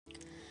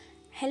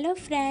Hello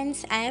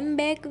friends, I am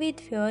back with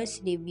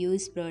Fyorr's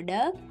reviews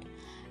product.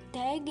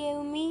 They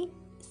gave me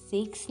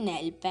 6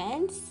 nail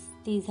paints.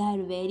 These are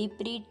very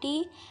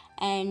pretty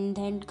and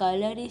the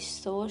color is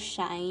so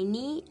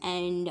shiny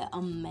and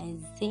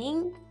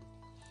amazing.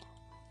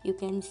 You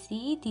can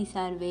see these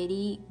are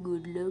very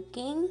good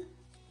looking.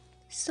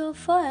 So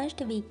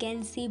first we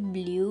can see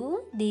blue.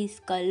 This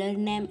color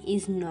name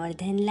is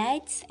Northern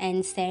Lights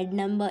and shade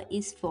number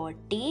is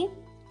 40.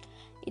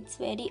 It's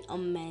very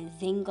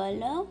amazing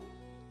color.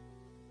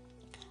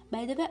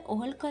 By the way,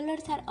 all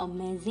colors are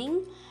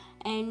amazing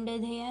and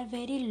they are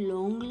very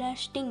long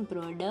lasting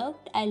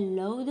product. I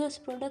love those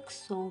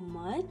products so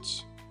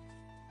much.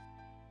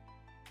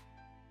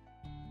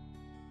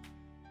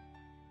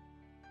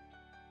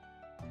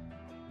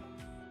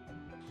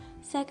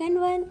 Second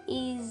one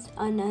is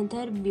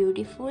another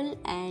beautiful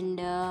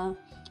and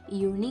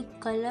unique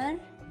color.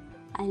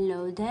 I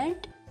love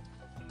that.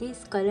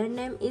 This color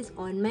name is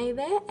On My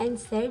Way and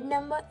shade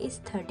number is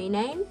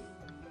 39.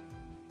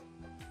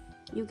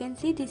 You can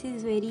see this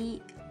is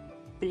very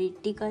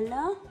pretty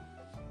color.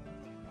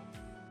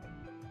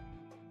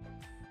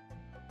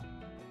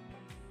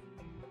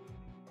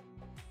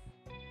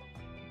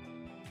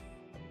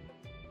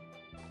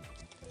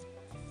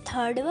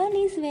 Third one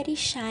is very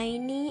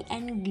shiny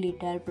and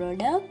glitter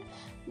product.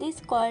 This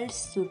called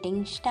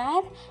Shooting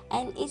Star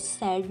and its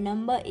shade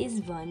number is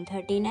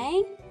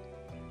 139.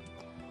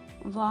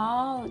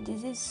 Wow,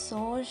 this is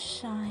so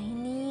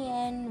shiny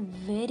and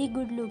very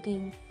good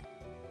looking.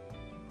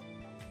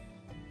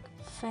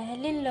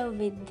 Fell in love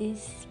with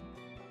this.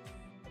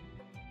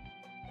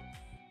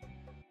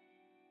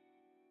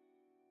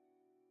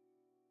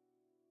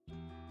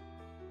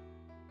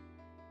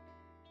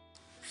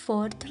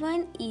 Fourth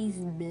one is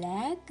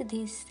black.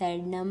 This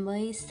shade number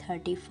is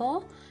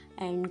 34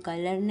 and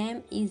color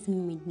name is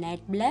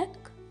Midnight Black.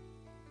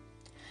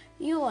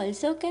 You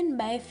also can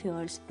buy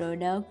Fyorr's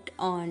product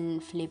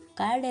on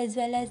Flipkart as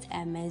well as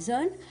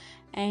Amazon,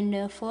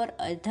 and for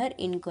other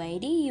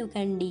inquiry you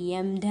can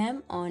DM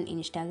them on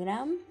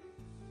Instagram.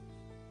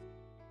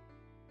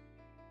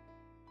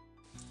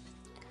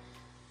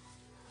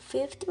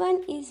 Fifth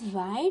one is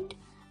white.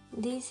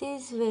 This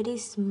is very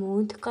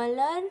smooth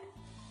color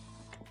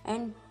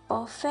and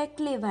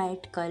perfectly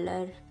white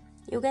color.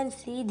 You can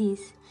see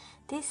this.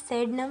 This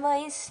shade number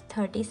is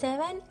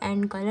 37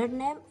 and color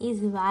name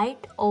is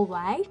White or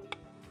White.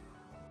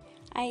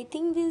 I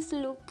think this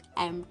look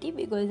empty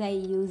because I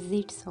use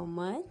it so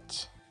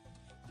much.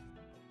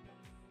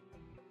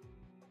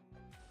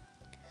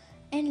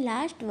 And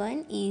last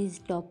one is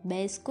Top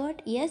Base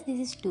Coat. Yes, this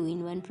is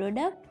 2-in-1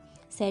 product.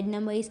 Shade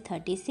number is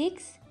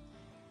 36.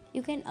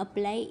 You can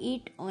apply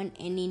it on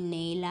any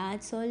nail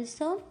arts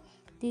also.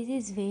 This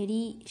is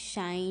very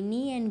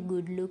shiny and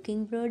good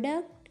looking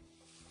product.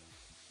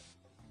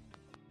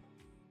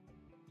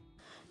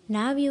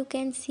 Now you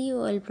can see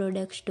all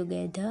products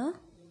together.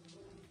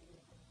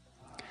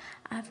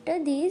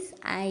 After this,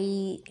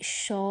 I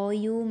show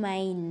you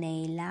my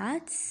nail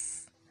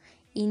arts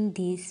in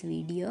this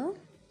video.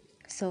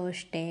 So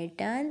stay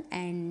tuned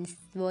and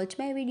watch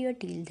my video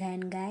till then,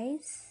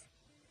 guys.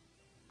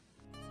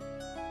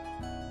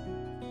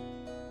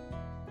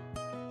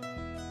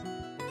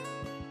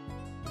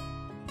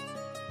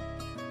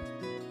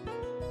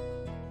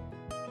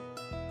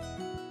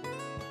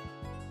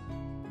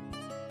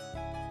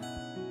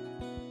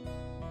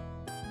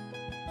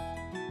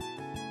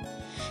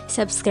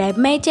 Subscribe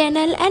my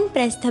channel and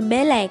press the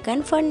bell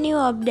icon for new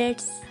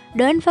updates.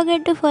 Don't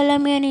forget to follow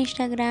me on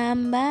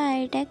Instagram.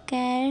 Bye. Take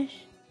care.